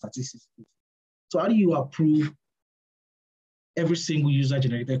remember what the statistics is. So how do you approve every single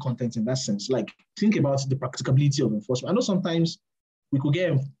user-generated content in that sense? Like, think about the practicability of enforcement. I know sometimes we could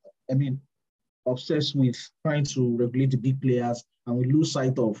get, obsessed with trying to regulate the big players, and we lose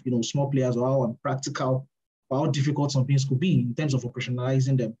sight of, small players, or how practical or how difficult some things could be in terms of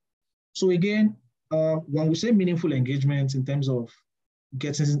operationalizing them. So again, when we say meaningful engagement in terms of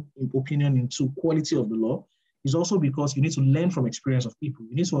getting opinion into quality of the law, is also because you need to learn from experience of people.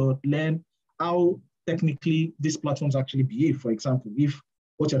 You need to learn how technically these platforms actually behave. For example, if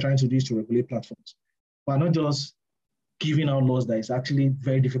what you're trying to do is to regulate platforms, but not just giving out laws that is actually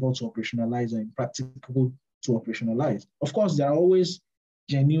very difficult to operationalize or impracticable to operationalize. Of course, there are always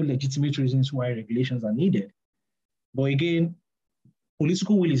genuine, legitimate reasons why regulations are needed. But again,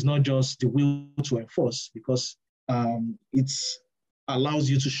 political will is not just the will to enforce, because it allows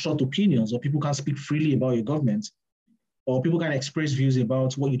you to shut opinions, or people can speak freely about your government, or people can express views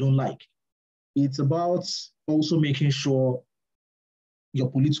about what you don't like. It's about also making sure your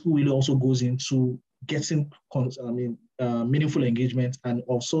political will also goes into getting meaningful engagement, and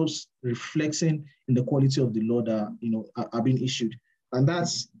also reflecting in the quality of the law that are being issued. And that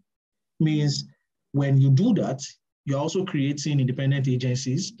means when you do that, you're also creating independent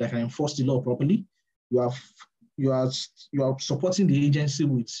agencies that can enforce the law properly. You are supporting the agency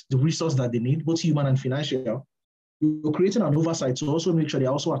with the resource that they need, both human and financial. You're creating an oversight to also make sure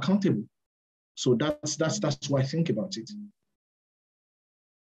they're also accountable. So that's why I think about it.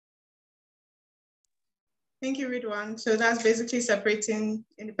 Thank you, Ridwan. So that's basically separating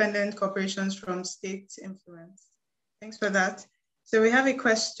independent corporations from state influence. Thanks for that. So we have a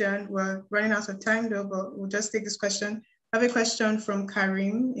question. We're running out of time though, but we'll just take this question. I have a question from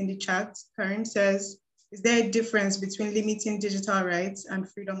Karim in the chat. Karim says, is there a difference between limiting digital rights and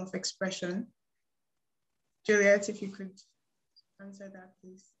freedom of expression? Juliet, if you could answer that,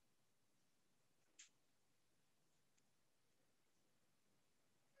 please.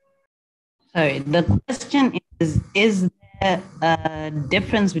 Sorry, the question is there a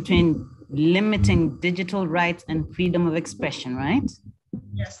difference between limiting digital rights and freedom of expression, right?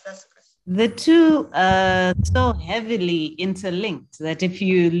 Yes, that's the question. The two are so heavily interlinked that if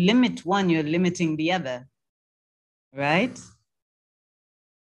you limit one, you're limiting the other, right?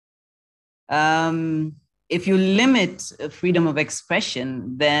 If you limit freedom of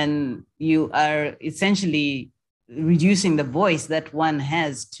expression, then you are essentially reducing the voice that one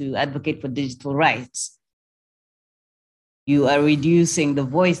has to advocate for digital rights. You are reducing the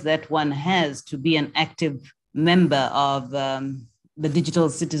voice that one has to be an active member of the digital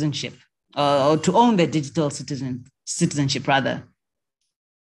citizenship, or to own the digital citizenship rather.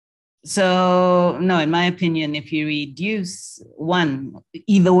 So, no, in my opinion, if you reduce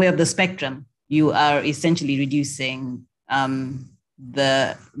either way of the spectrum, you are essentially reducing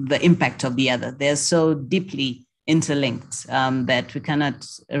the impact of the other. They're so deeply interlinked that we cannot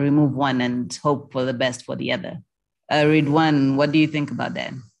remove one and hope for the best for the other. Ridwan, what do you think about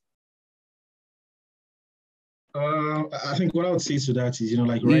that? I think what I would say to that is,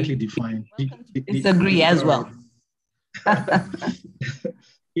 like rightly defined. Disagree as well.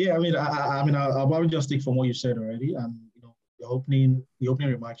 Yeah, I'll probably just take from what you said already, and the opening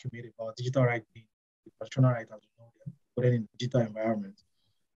remark you made about digital right being the practitioner right as we know them, but then in digital environment.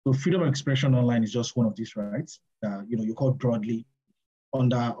 So freedom of expression online is just one of these rights that you call broadly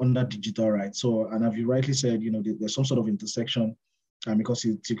under digital rights. So, and as you rightly said, there's some sort of intersection, because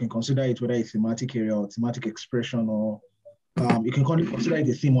you can consider it whether a thematic area or thematic expression, or you can consider it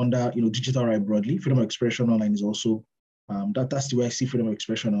a theme under digital right broadly. Freedom of expression online is also that's the way I see freedom of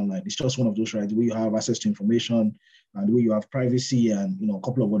expression online. It's just one of those rights where you have access to information and where you have privacy and a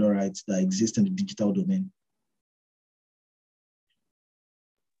couple of other rights that exist in the digital domain.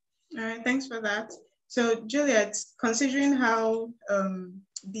 All right, thanks for that. So Juliet, considering how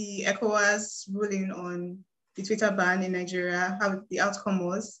the ECOWAS ruling on the Twitter ban in Nigeria, how the outcome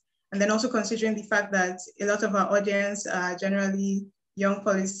was, and then also considering the fact that a lot of our audience are generally young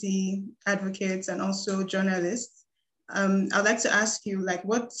policy advocates and also journalists, I'd like to ask you,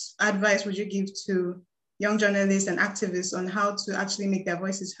 what advice would you give to young journalists and activists on how to actually make their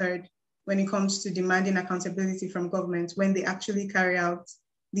voices heard when it comes to demanding accountability from government when they actually carry out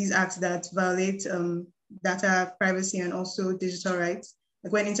these acts that violate data privacy and also digital rights,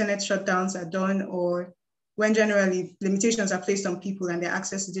 like when internet shutdowns are done, or when generally limitations are placed on people and their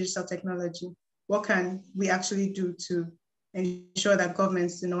access to digital technology? What can we actually do to ensure that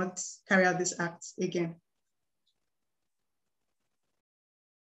governments do not carry out this act again?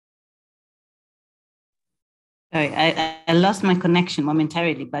 Sorry, I lost my connection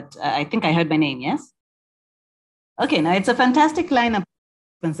momentarily, but I think I heard my name, yes? Okay, now it's a fantastic lineup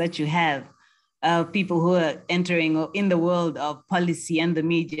that you have, people who are entering in the world of policy and the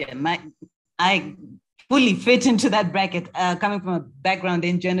media. I fully fit into that bracket, coming from a background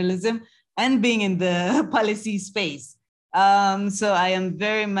in journalism and being in the policy space. So I am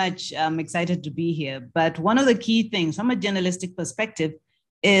very much excited to be here. But one of the key things from a journalistic perspective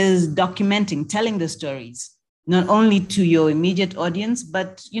is documenting, telling the stories, not only to your immediate audience,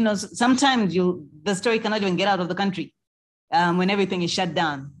 but sometimes the story cannot even get out of the country when everything is shut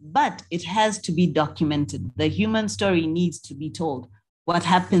down. But it has to be documented. The human story needs to be told. What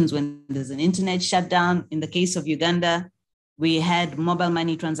happens when there's an internet shutdown? In the case of Uganda, we had mobile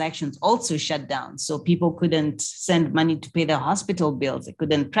money transactions also shut down. So people couldn't send money to pay their hospital bills. They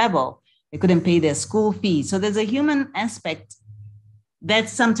couldn't travel. They couldn't pay their school fees. So there's a human aspect that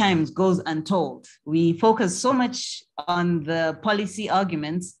sometimes goes untold. We focus so much on the policy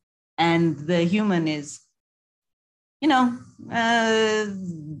arguments, and the human is, there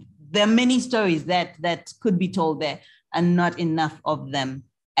are many stories that could be told there, and not enough of them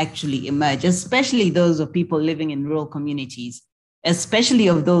actually emerge, especially those of people living in rural communities, especially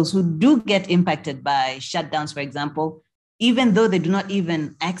of those who do get impacted by shutdowns, for example, even though they do not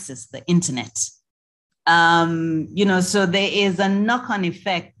even access the internet. So there is a knock-on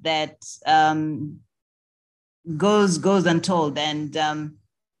effect that goes untold, and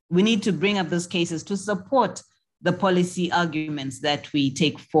we need to bring up those cases to support the policy arguments that we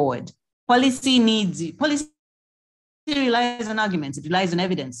take forward. Policy relies on arguments, it relies on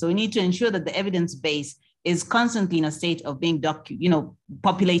evidence. So we need to ensure that the evidence base is constantly in a state of being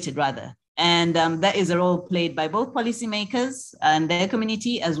populated rather. And that is a role played by both policymakers and their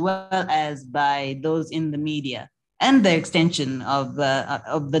community, as well as by those in the media and the extension of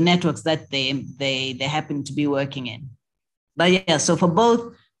the networks that they happen to be working in. But yeah, so for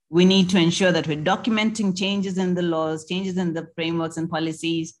both, we need to ensure that we're documenting changes in the laws, changes in the frameworks and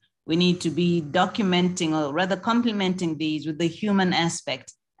policies. We need to be documenting, or rather complementing these with the human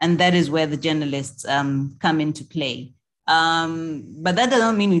aspect. And that is where the journalists come into play. But that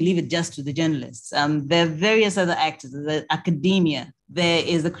doesn't mean we leave it just to the journalists. There are various other actors, the academia. There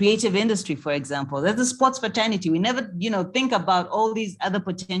is the creative industry, for example. There's the sports fraternity. We never, think about all these other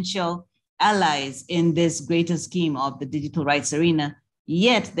potential allies in this greater scheme of the digital rights arena.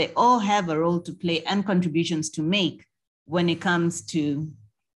 Yet they all have a role to play and contributions to make when it comes to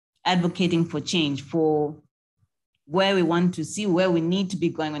advocating for change, for where we want to see, where we need to be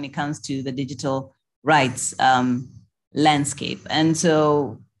going when it comes to the digital rights landscape. And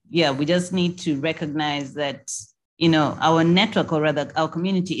so, yeah, we just need to recognize that, our network, or rather our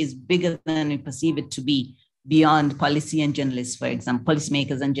community, is bigger than we perceive it to be. beyond policy and journalists, for example,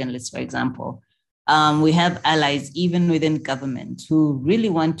 policymakers and journalists, for example. We have allies even within government who really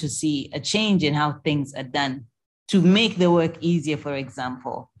want to see a change in how things are done to make the work easier, for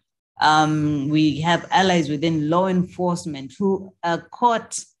example. We have allies within law enforcement who are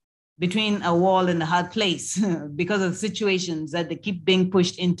caught between a wall and a hard place because of situations that they keep being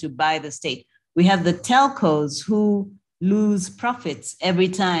pushed into by the state. We have the telcos who lose profits every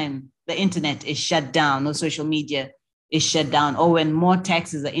time the internet is shut down or social media is shut down, or when more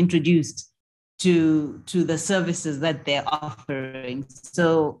taxes are introduced to the services that they're offering.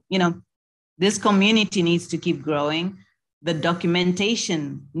 So, this community needs to keep growing. The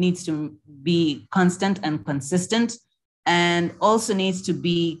documentation needs to be constant and consistent, and also needs to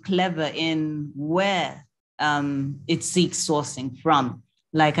be clever in where it seeks sourcing from.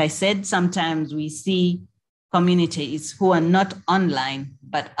 Like I said, sometimes we see communities who are not online,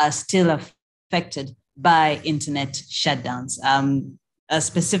 but are still affected by internet shutdowns. A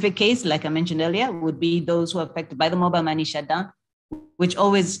specific case, like I mentioned earlier, would be those who are affected by the mobile money shutdown, which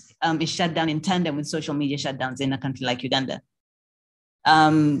always is shut down in tandem with social media shutdowns in a country like Uganda.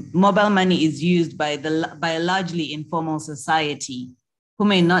 Mobile money is used by a largely informal society who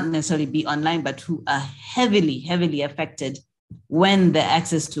may not necessarily be online, but who are heavily affected when the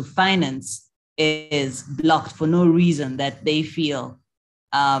access to finance is blocked for no reason that they feel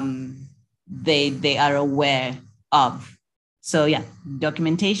they are aware of. So yeah,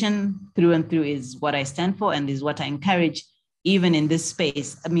 documentation through and through is what I stand for and is what I encourage even in this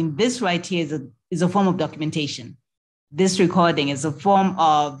space. I mean, this right here is a form of documentation. This recording is a form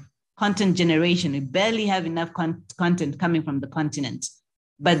of content generation. We barely have enough content coming from the continent,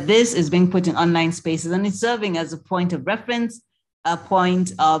 but this is being put in online spaces and it's serving as a point of reference, a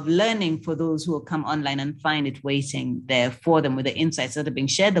point of learning for those who will come online and find it waiting there for them with the insights that are being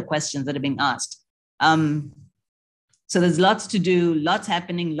shared, the questions that are being asked. So there's lots to do, lots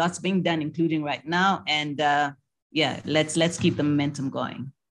happening, lots being done, including right now. And yeah, let's keep the momentum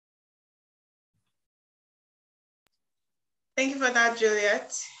going. Thank you for that,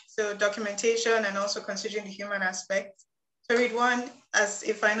 Juliet. So documentation and also considering the human aspect. So Ridwan, as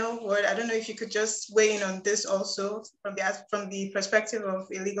a final word, I don't know if you could just weigh in on this also from the perspective of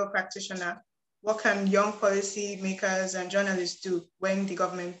a legal practitioner. What can young policy makers and journalists do when the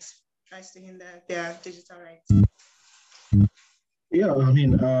government tries to hinder their digital rights? Yeah, I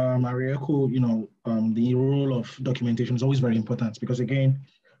mean, Arieko, the role of documentation is always very important because again,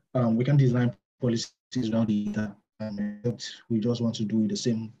 we can design policies around data. We just want to do it the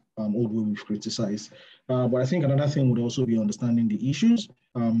same old way we've criticized. But I think another thing would also be understanding the issues.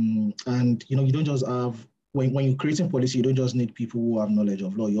 And you don't just have, when you're creating policy, you don't just need people who have knowledge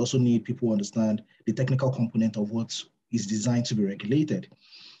of law. You also need people who understand the technical component of what is designed to be regulated.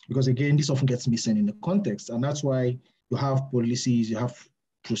 Because again, this often gets missing in the context. And that's why you have policies, you have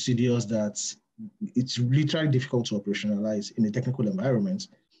procedures that it's literally difficult to operationalize in a technical environment.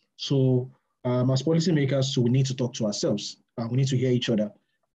 So as policymakers, so we need to talk to ourselves. We need to hear each other.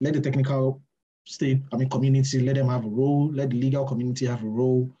 Let the technical community, let them have a role. Let the legal community have a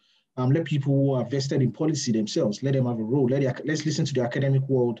role. Let people who are vested in policy themselves, let them have a role. Let's listen to the academic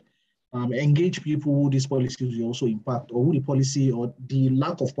world. Engage people who these policies will also impact, or who the policy or the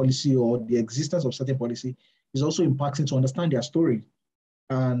lack of policy or the existence of certain policy is also impacting, to understand their story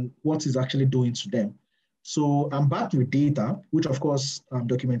and what is actually doing to them. So I'm back with data, which of course,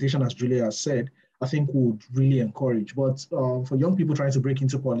 documentation, as Julia has said, I think would really encourage. But for young people trying to break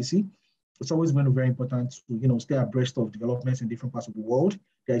into policy, it's always going to be very important to stay abreast of developments in different parts of the world.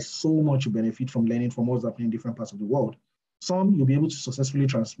 There is so much to benefit from learning from what's happening in different parts of the world. Some you'll be able to successfully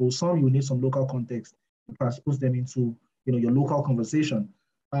transpose, some you need some local context to transpose them into your local conversation.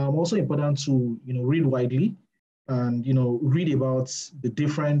 Also important to read widely and read about the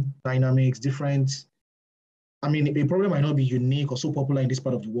different dynamics, a problem might not be unique or so popular in this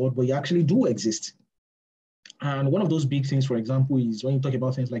part of the world, but you actually do exist. And one of those big things, for example, is when you talk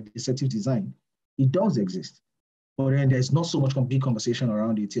about things like deceptive design, it does exist, but then there's not so much big conversation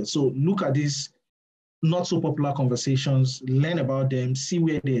around it here. So look at these not so popular conversations, learn about them, see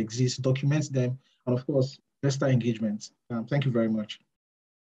where they exist, document them, and of course, investor engagement. Thank you very much.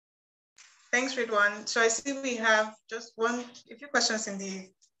 Thanks, Ridwan. So I see we have just a few questions in the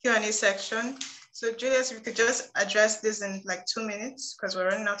Q&A section. So Juliet, if you could just address this in like 2 minutes, because we're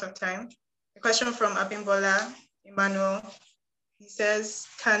running out of time. A question from Abimbola Emmanuel. He says,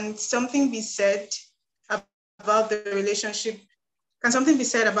 can something be said about what the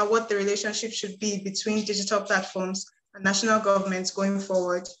relationship should be between digital platforms and national governments going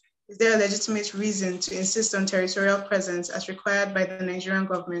forward? Is there a legitimate reason to insist on territorial presence as required by the Nigerian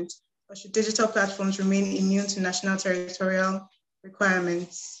government, or should digital platforms remain immune to national territorial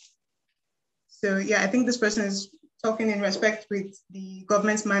requirements? So yeah, I think this person is talking in respect with the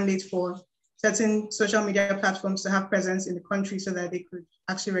government's mandate for certain social media platforms to have presence in the country so that they could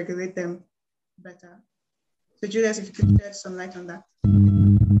actually regulate them better. So Juliet, if you could shed some light on that.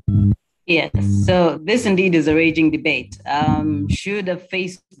 Yes, so this indeed is a raging debate. Should a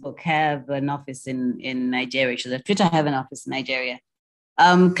Facebook have an office in Nigeria? Should a Twitter have an office in Nigeria?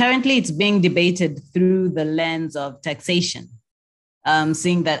 Currently, it's being debated through the lens of taxation,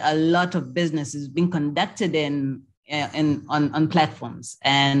 seeing that a lot of business is being conducted on platforms,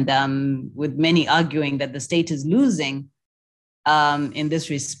 and with many arguing that the state is losing in this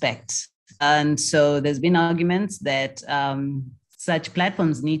respect. And so there's been arguments that such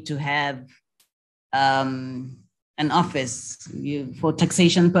platforms need to have an office for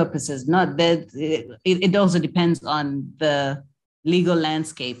taxation purposes. Not that it also depends on the legal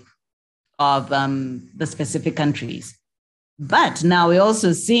landscape of the specific countries. But now we're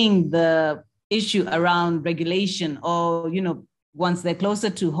also seeing the issue around regulation, or, once they're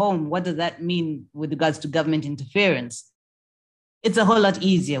closer to home, what does that mean with regards to government interference? It's a whole lot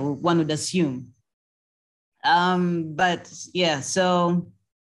easier, one would assume. But yeah, so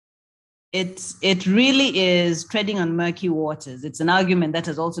it really is treading on murky waters. It's an argument that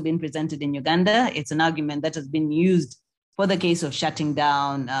has also been presented in Uganda. It's an argument that has been used for the case of shutting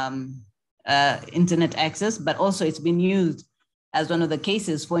down internet access, but also it's been used as one of the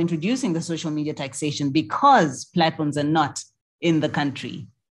cases for introducing the social media taxation because platforms are not in the country.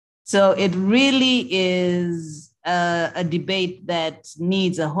 So it really is a debate that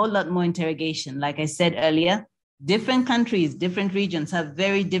needs a whole lot more interrogation. Like I said earlier, different countries, different regions have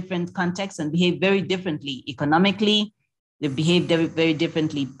very different contexts and behave very differently economically. They behave very, very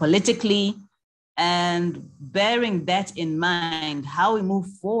differently politically. And bearing that in mind, how we move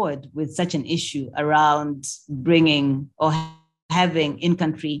forward with such an issue around bringing or having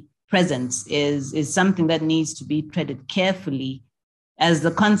in-country presence is something that needs to be treated carefully, as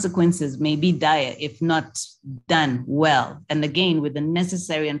the consequences may be dire if not done well, and again, with the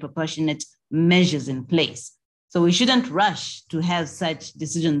necessary and proportionate measures in place. So we shouldn't rush to have such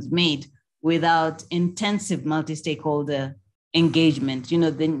decisions made without intensive multi-stakeholder engagement.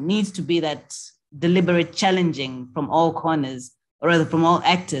 There needs to be that deliberate challenging from all corners, or rather from all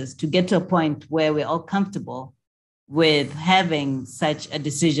actors, to get to a point where we're all comfortable with having such a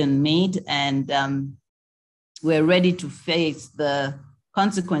decision made, and we're ready to face the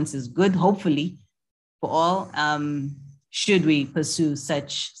consequences, good, hopefully, for all, should we pursue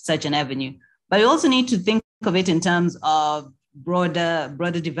such an avenue. But we also need to think of it in terms of broader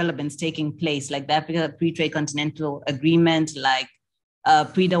developments taking place, like the Africa Free Trade Continental Agreement, like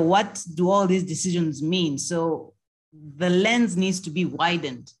PRIDA. What do all these decisions mean? So the lens needs to be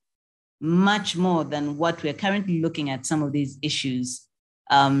widened much more than what we're currently looking at some of these issues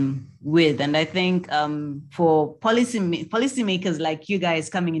with. And I think for policymakers like you guys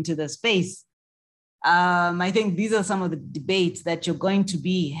coming into the space, I think these are some of the debates that you're going to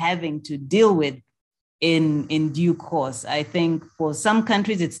be having to deal with in due course. I think for some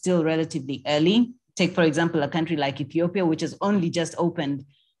countries, it's still relatively early. Take, for example, a country like Ethiopia, which has only just opened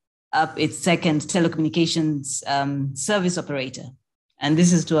up its second telecommunications service operator. And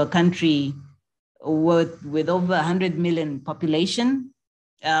this is to a country with over 100 million population.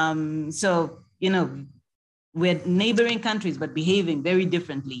 So, we're neighboring countries, but behaving very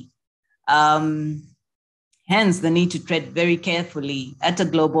differently. Hence, the need to tread very carefully at a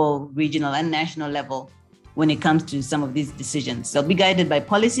global, regional, and national level when it comes to some of these decisions. They'll be guided by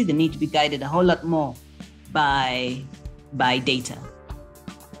policy. They need to be guided a whole lot more by data.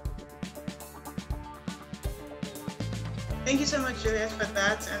 Thank you so much, Juliet, for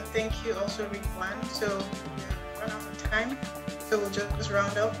that. And thank you also, Ridwan. So we've run out of time. So we'll just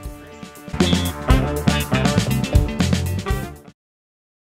round up.